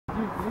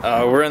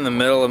We're in the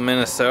middle of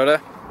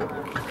Minnesota.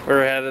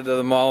 We're headed to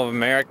the Mall of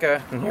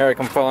America, and here I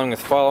come following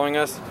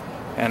us,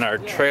 and our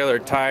trailer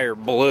tire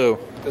blew.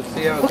 Look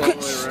at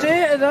the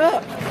state of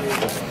that!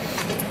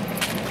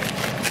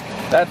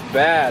 That's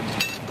bad.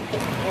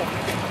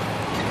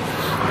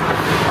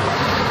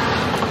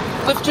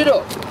 Lift it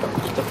up!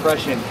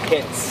 Depression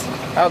hits.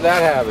 How'd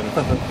that happen?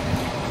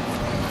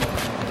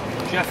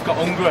 Jeff got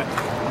hungry.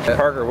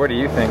 Parker, what do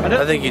you think?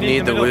 I think you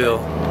need the wheel.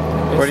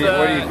 What do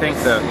you think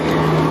though?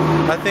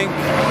 I think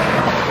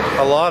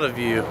a lot of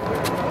you.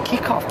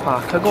 Kick off,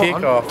 Parker. Go Kick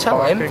on. off, Tell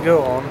Parker. him.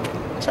 Go on.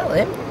 Tell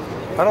him.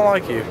 I don't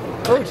like you.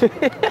 Good.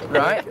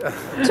 Right.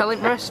 Tell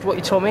him rest what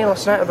you told me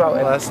last night about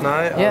him. Last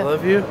night, Yeah. I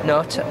love you.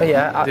 No,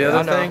 yeah. The I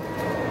other know. thing,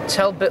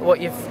 Tell Bit what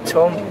you've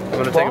told me. I'm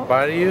gonna take a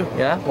bite of you.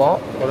 Yeah, what?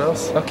 What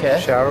else? Okay.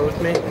 Shower with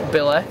me.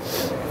 Billy.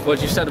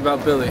 What you said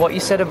about Billy? What you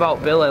said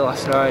about Billy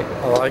last night.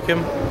 I like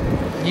him.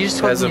 You just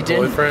told As me a you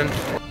didn't. boyfriend. Are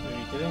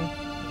you kidding?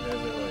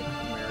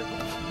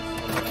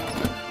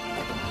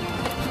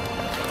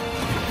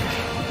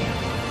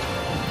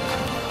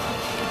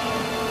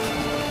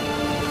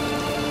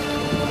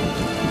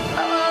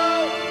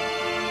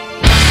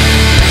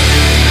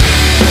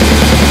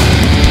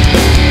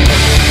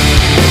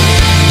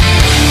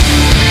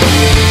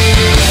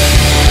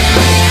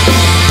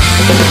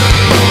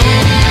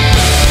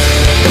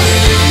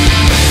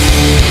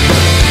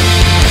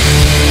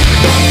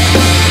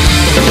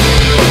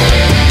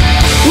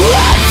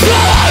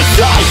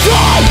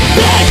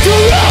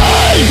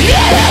 You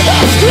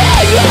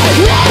guys are like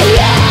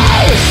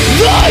Americans.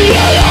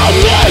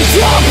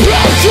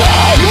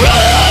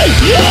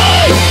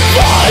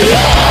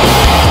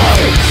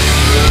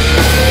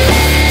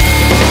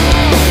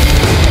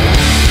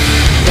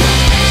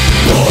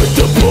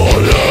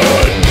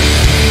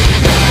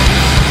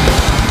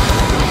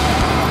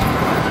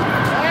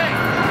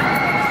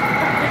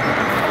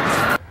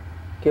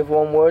 Give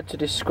one word to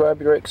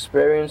describe your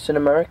experience in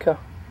America.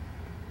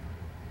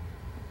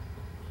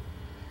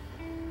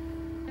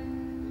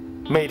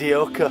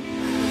 Mediocre.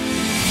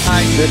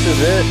 This is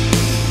it.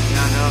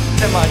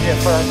 Come on, dear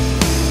friend.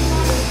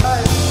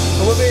 Alright,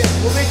 we'll be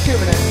 2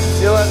 minutes.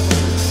 See you later.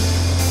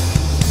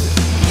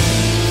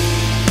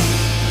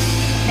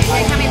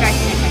 They're coming back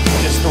in.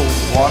 Just the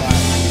one.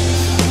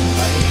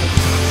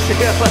 See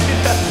you later.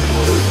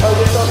 I'll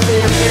get on to you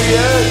in 2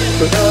 years.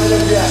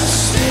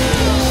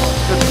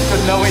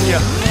 Good knowing you.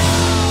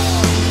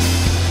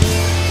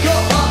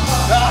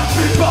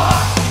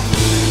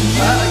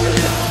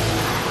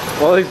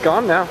 Well, he's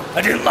gone now.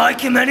 I didn't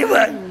like him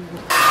anyway.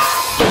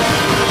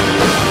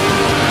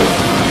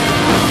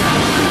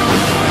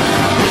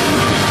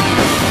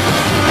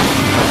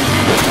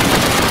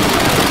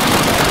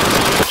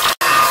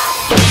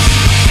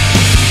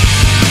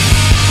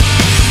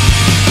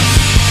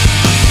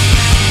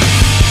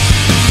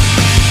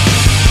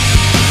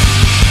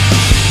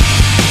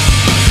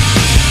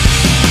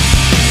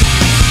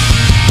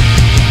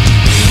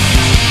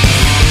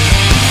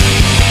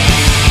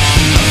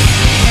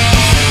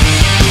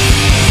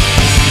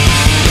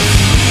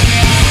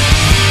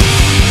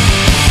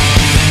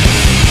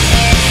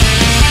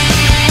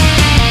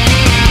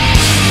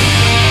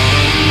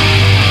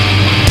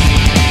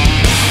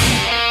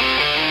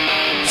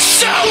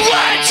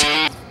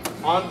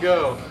 On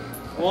go.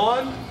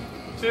 1,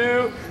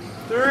 2,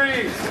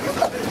 3.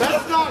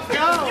 That's not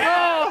go.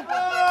 Yeah.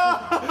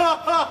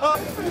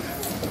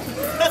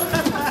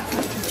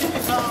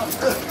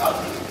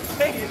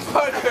 Hey,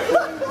 partner.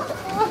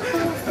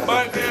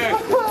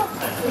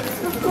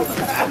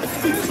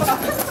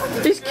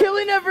 He's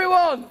killing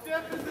everyone!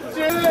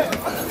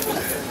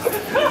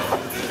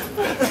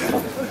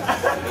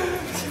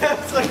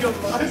 That's like a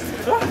bus.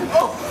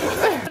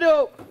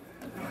 No!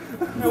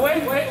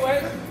 Wait.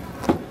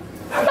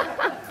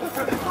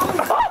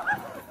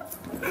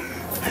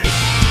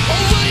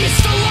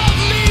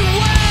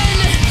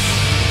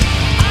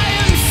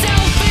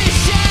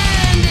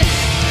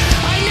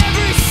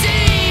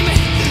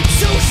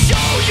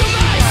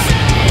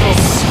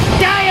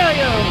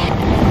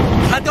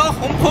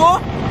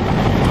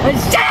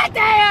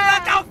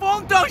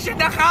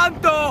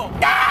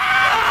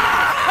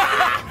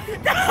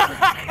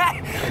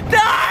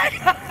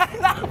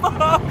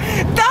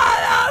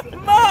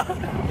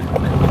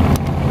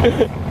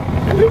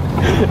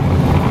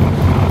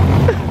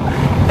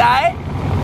 Đấy